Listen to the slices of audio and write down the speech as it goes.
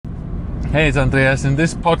Hey, it's Andreas. In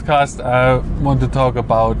this podcast, I want to talk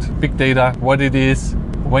about big data, what it is,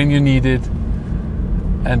 when you need it,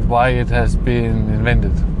 and why it has been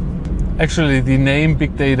invented. Actually, the name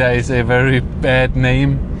big data is a very bad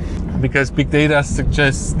name because big data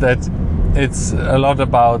suggests that it's a lot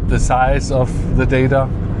about the size of the data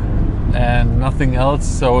and nothing else.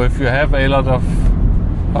 So if you have a lot of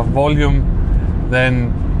volume,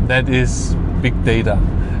 then that is big data.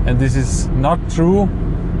 And this is not true.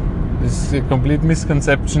 This is a complete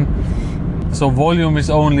misconception. So volume is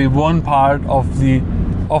only one part of the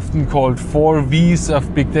often called 4 V's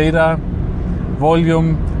of big data: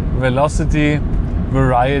 volume, velocity,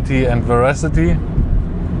 variety, and veracity.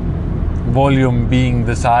 Volume being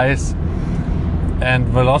the size and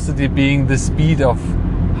velocity being the speed of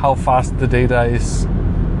how fast the data is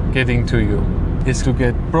getting to you, is to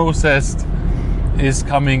get processed, is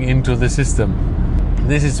coming into the system.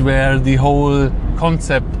 This is where the whole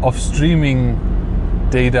concept of streaming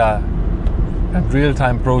data and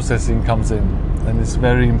real-time processing comes in, and it's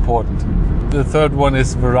very important. The third one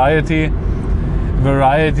is variety.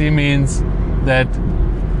 Variety means that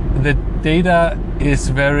the data is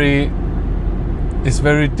very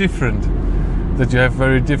different, that you have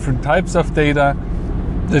very different types of data.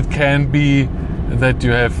 That can be that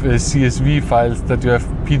you have CSV files, that you have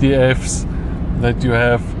PDFs, that you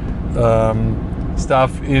have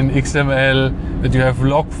stuff in XML, that you have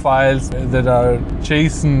log files that are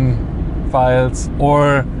JSON files,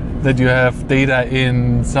 or that you have data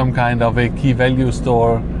in some kind of a key value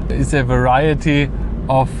store. It's a variety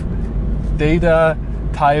of data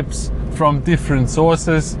types from different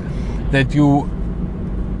sources that you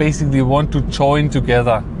basically want to join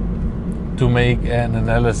together to make an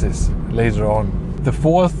analysis later on. The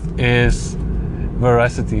fourth is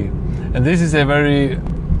veracity, and this is a very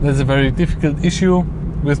difficult issue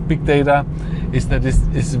with big data, is that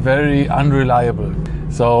it's very unreliable.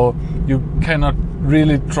 So you cannot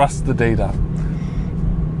really trust the data.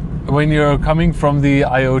 When you're coming from the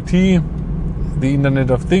IoT, the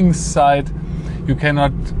Internet of Things side, you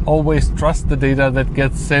cannot always trust the data that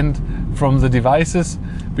gets sent from the devices,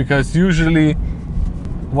 because usually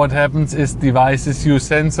what happens is devices use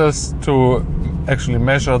sensors to actually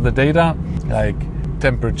measure the data, like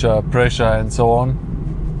temperature, pressure, and so on,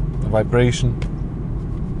 vibration.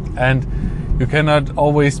 And you cannot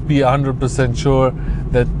always be 100% sure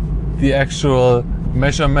that the actual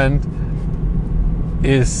measurement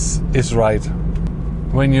is right.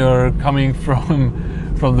 When you're coming from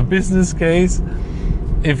the business case,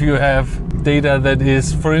 if you have data that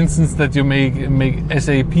is, for instance, that you make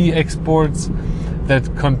SAP exports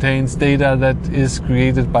that contains data that is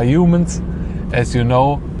created by humans, as you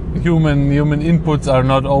know, human inputs are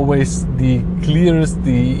not always the clearest,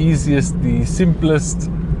 the easiest, the simplest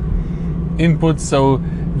inputs, so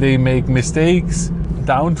they make mistakes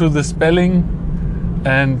down to the spelling,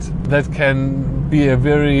 and that can be a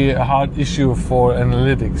very hard issue for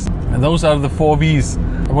analytics. And those are the 4 V's.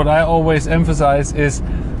 What I always emphasize is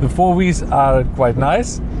the 4 V's are quite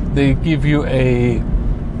nice. They give you a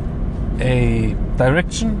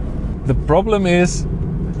direction. The problem is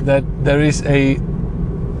that there is a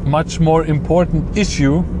much more important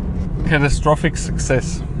issue: catastrophic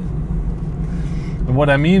success. And what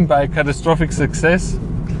I mean by catastrophic success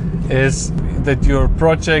is that your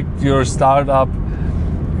project, your startup,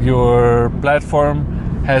 your platform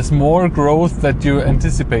has more growth than you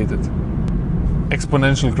anticipated.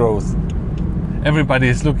 Exponential growth. Everybody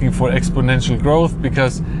is looking for exponential growth,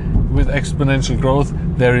 because with exponential growth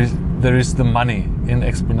there is the money in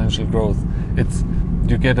exponential growth.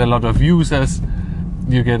 You get a lot of users,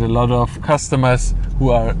 you get a lot of customers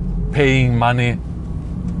who are paying money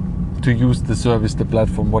to use the service, the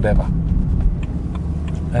platform, whatever.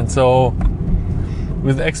 And so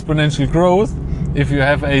with exponential growth, if you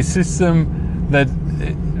have a system, that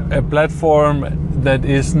a platform that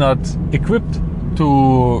is not equipped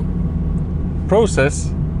to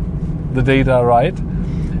process the data right,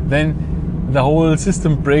 then the whole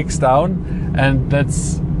system breaks down, and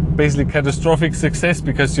that's basically catastrophic success,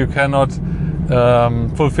 because you cannot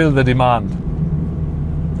fulfill the demand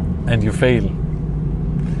and you fail.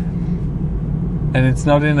 And it's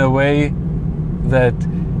not in a way that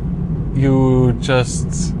you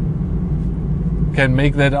just can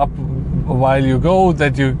make that up while you go,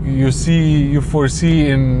 that you foresee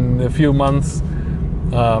in a few months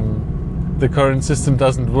the current system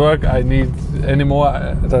doesn't work anymore.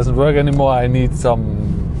 It doesn't work anymore. I need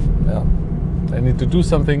to do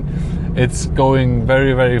something. It's going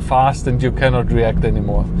very, very fast and you cannot react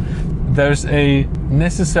anymore. There's a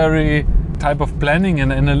necessary type of planning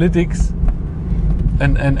and analytics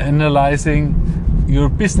and analyzing your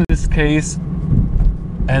business case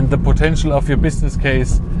and the potential of your business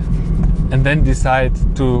case, and then decide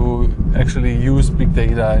to actually use big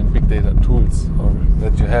data and big data tools, or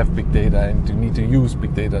that you have big data and you need to use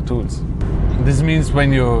big data tools. This means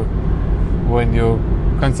when you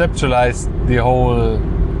conceptualize the whole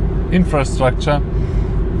infrastructure,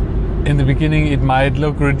 in the beginning it might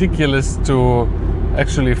look ridiculous to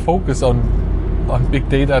actually focus on big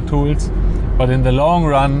data tools, but in the long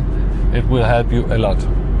run it will help you a lot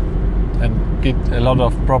and get a lot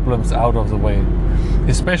of problems out of the way.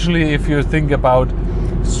 Especially if you think about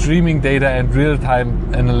streaming data and real-time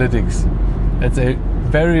analytics. It's a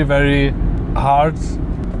very, very hard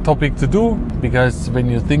topic to do, because when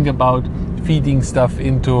you think about feeding stuff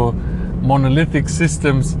into monolithic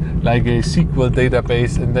systems like a SQL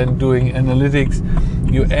database and then doing analytics,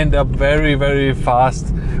 you end up very, very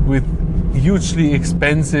fast with hugely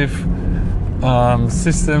expensive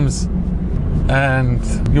systems, and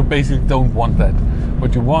you basically don't want that.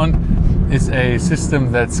 What you want is a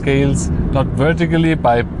system that scales not vertically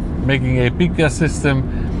by making a bigger system,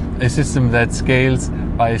 a system that scales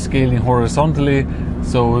by scaling horizontally,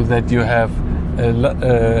 so that you have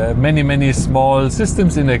many small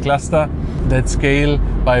systems in a cluster that scale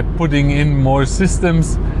by putting in more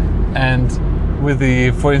systems, and with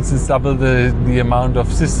the, for instance, double the amount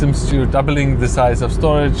of systems, you're doubling the size of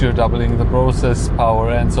storage, you're doubling the process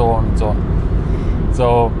power, and so on and so on.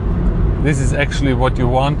 So this is actually what you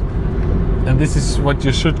want, and this is what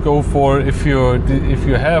you should go for if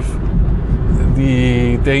you have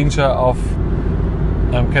the danger of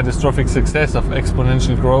catastrophic success, of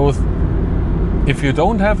exponential growth. If you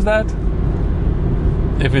don't have that,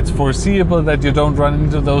 if it's foreseeable that you don't run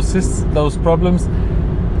into those problems,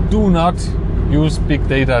 do not use big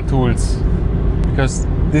data tools, because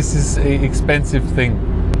this is an expensive thing.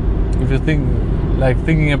 If you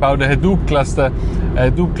thinking about a Hadoop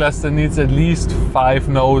cluster needs at least 5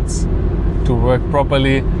 nodes to work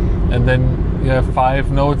properly, and then you have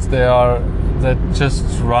 5 nodes that just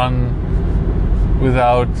run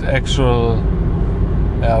without actually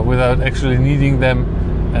needing them,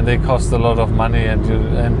 and they cost a lot of money, I'm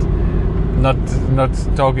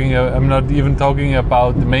not even talking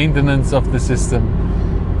about the maintenance of the system.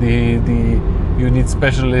 You need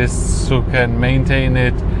specialists who can maintain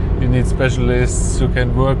it, you need specialists who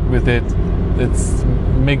can work with it. It's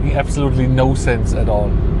making absolutely no sense at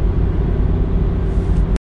all.